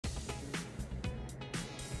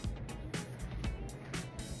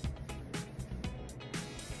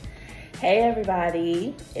Hey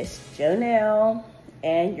everybody, it's Jonelle,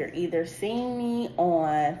 and you're either seeing me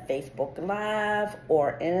on Facebook Live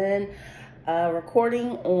or in a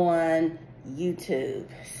recording on YouTube.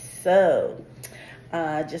 So,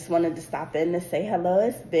 just wanted to stop in to say hello.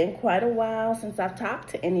 It's been quite a while since I've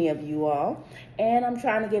talked to any of you all, and I'm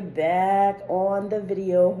trying to get back on the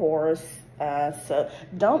video horse. So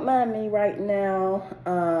don't mind me right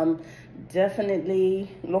now. Definitely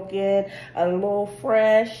looking a little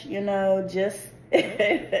fresh, just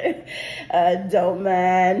don't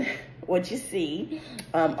mind what you see.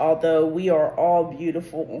 Although we are all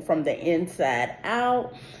beautiful from the inside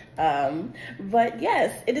out. But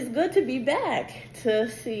yes, it is good to be back to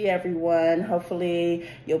see everyone. Hopefully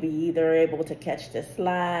you'll be either able to catch this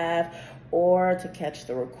live or to catch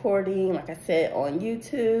the recording, like I said, on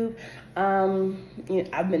YouTube.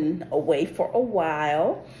 I've been away for a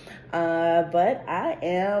while, but I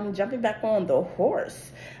am jumping back on the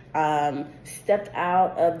horse. Stepped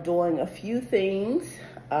out of doing a few things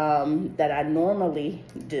that I normally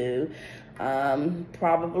do.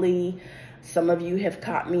 Probably some of you have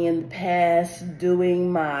caught me in the past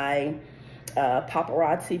doing my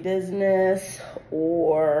paparazzi business,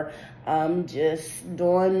 or just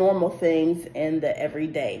doing normal things in the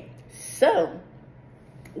everyday. So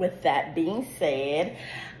with that being said,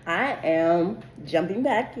 I am jumping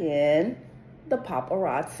back in the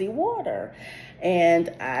paparazzi water, and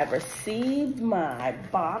I received my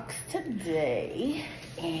box today,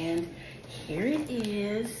 and here it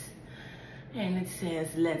is. And it says,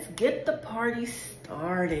 let's get the party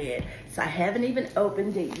started. So I haven't even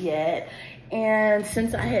opened it yet. And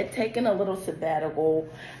since I had taken a little sabbatical,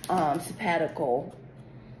 however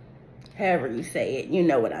you say it, you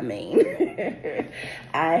know what I mean.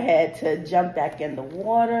 I had to jump back in the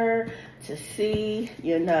water to see,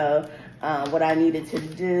 what I needed to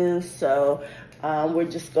do. So we're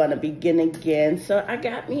just gonna begin again. So I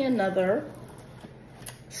got me another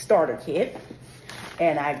starter kit.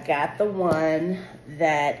 And I got the one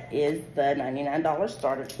that is the $99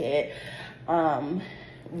 starter kit,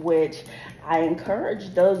 which I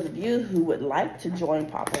encourage those of you who would like to join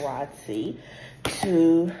paparazzi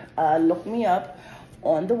to look me up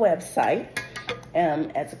on the website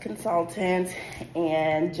as a consultant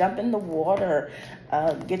and jump in the water.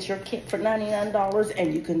 Get your kit for $99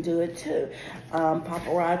 and you can do it too.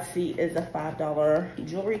 Paparazzi is a $5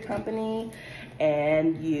 jewelry company,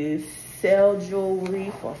 and you sell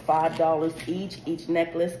jewelry for $5 each. Each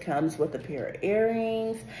necklace comes with a pair of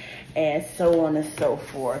earrings and so on and so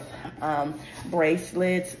forth.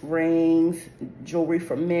 Bracelets, rings, jewelry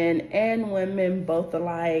for men and women, both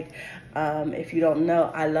alike. If you don't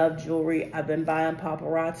know, I love jewelry. I've been buying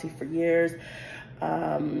paparazzi for years.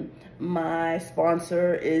 My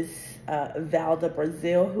sponsor is Valda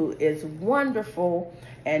Brazil, who is wonderful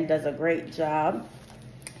and does a great job.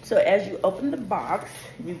 So as you open the box,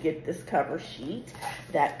 you get this cover sheet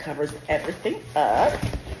that covers everything up.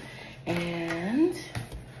 And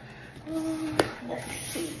let's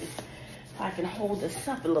see if I can hold this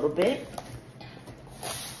up a little bit.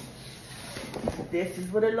 This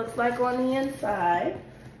is what it looks like on the inside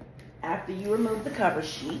after you remove the cover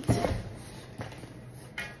sheet.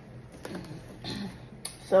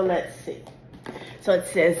 So let's see. So it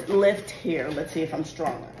says lift here. Let's see if I'm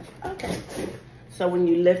strong enough. Okay. So when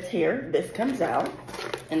you lift here, this comes out.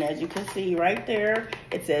 And as you can see right there,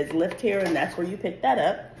 it says lift here, and that's where you pick that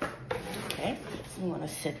up. Okay, so you want to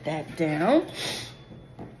set that down.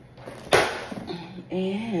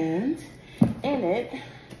 And in it,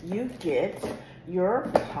 you get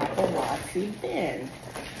your paparazzi bin.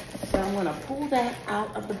 So I'm going to pull that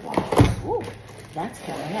out of the box. Ooh, that's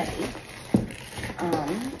kind of heavy.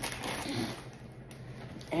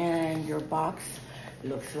 And your box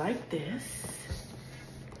looks like this.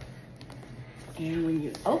 And when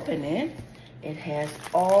you open it, it has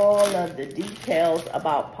all of the details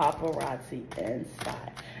about paparazzi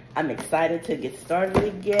inside. I'm excited to get started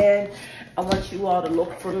again. I want you all to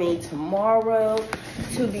look for me tomorrow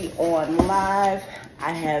to be on live.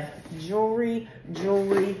 I have jewelry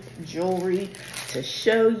to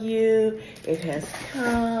show you. It has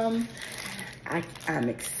come. I'm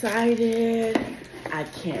excited. I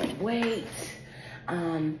can't wait.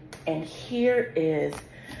 And here is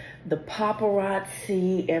the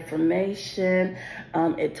paparazzi information.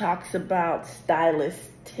 It talks about stylist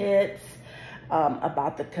tips.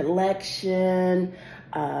 about the collection,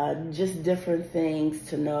 just different things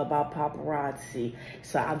to know about paparazzi.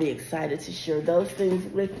 So I'll be excited to share those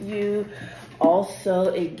things with you. Also,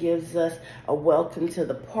 it gives us a welcome to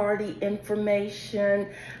the party information.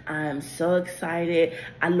 I'm so excited.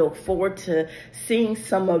 I look forward to seeing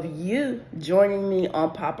some of you joining me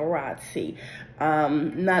on paparazzi.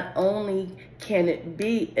 Not only can it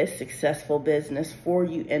be a successful business for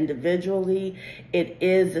you individually, it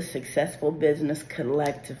is a successful business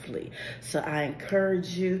collectively. So I encourage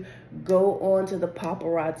you, go on to the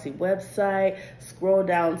paparazzi website, scroll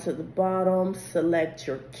down to the bottom, select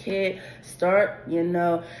your kit, start,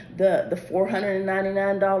 the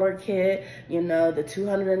 $499 kit, the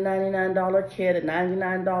 $299 kit, a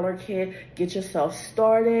 $99 kit, get yourself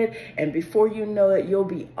started, and before you know it, you'll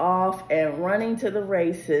be off and running to the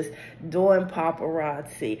races doing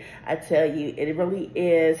paparazzi. I tell you, it really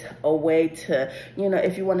is a way to,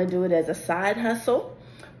 if you want to do it as a side hustle,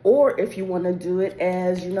 or if you want to do it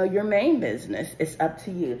as, your main business, it's up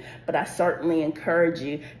to you. But I certainly encourage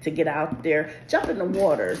you to get out there, jump in the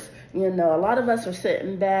waters. A lot of us are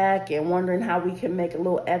sitting back and wondering how we can make a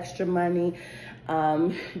little extra money.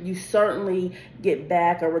 You certainly get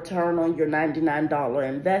back a return on your $99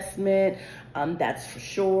 investment. That's for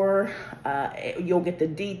sure. You'll get the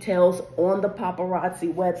details on the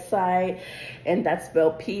paparazzi website, and that's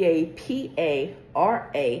spelled paparazzi.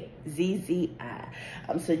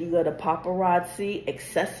 So you go to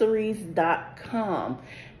paparazziaccessories.com.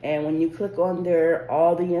 And when you click on there,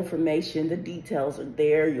 all the information, the details are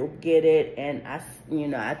there. You'll get it. And I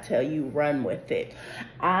tell you, run with it.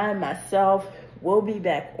 I myself will be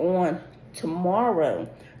back on tomorrow,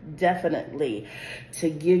 definitely, to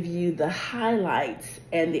give you the highlights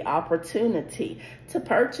and the opportunity to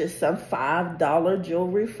purchase some $5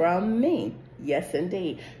 jewelry from me. Yes,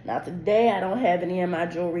 indeed. Now, today I don't have any of my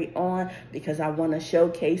jewelry on because I want to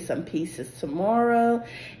showcase some pieces tomorrow.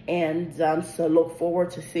 And so look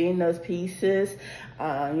forward to seeing those pieces.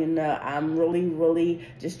 I'm really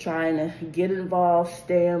just trying to get involved,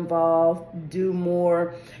 stay involved, do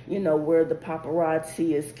more, where the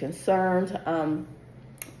paparazzi is concerned.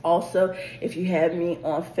 Also, if you have me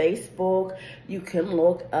on Facebook, you can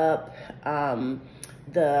look up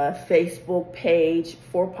the Facebook page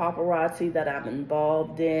for paparazzi that I'm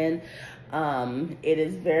involved in. It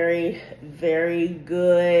is very, very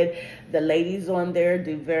good. The ladies on there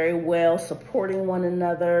do very well, supporting one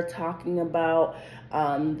another, talking about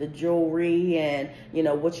the jewelry and,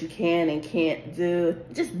 what you can and can't do,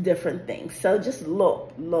 just different things. So just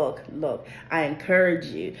look. I encourage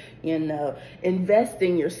you, invest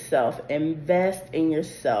in yourself, invest in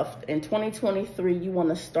yourself. In 2023, you want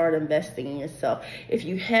to start investing in yourself. If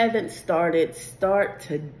you haven't started, start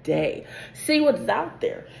today. See what's out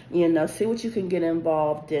there, see what you can get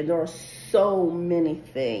involved in. There are so many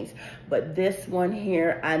things, but this one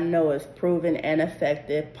here, I know is proven and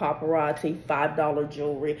effective. Paparazzi, $5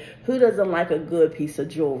 jewelry. Who doesn't like a good piece of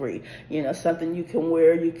jewelry? Something you can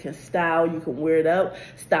wear, you can style, you can wear it up,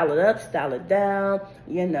 style it down,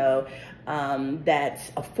 that's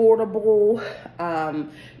affordable,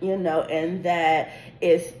 and that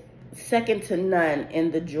is second to none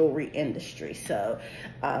in the jewelry industry. So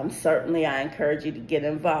certainly I encourage you to get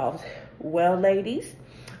involved. Well, ladies,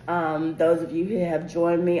 those of you who have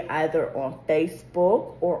joined me either on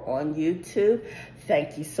Facebook or on YouTube,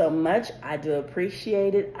 thank you so much. I do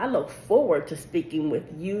appreciate it. I look forward to speaking with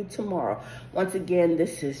you tomorrow. Once again,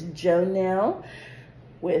 this is Jonelle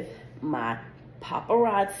with my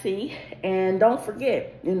paparazzi. And don't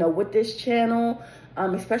forget, with this channel,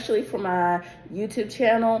 especially for my YouTube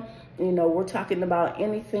channel, we're talking about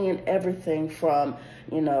anything and everything from,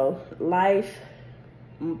 life,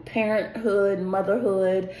 parenthood,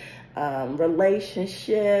 motherhood,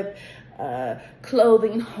 relationship,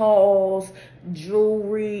 clothing hauls,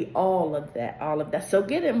 jewelry, all of that. So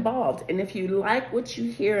get involved. And if you like what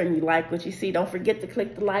you hear and you like what you see, don't forget to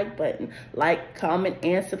click the like button. Like, comment,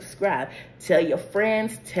 and subscribe. Tell your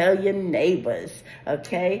friends, tell your neighbors,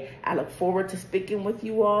 okay? I look forward to speaking with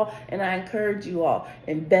you all, and I encourage you all,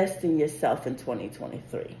 invest in yourself in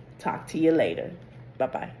 2023. Talk to you later.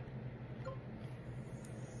 Bye-bye.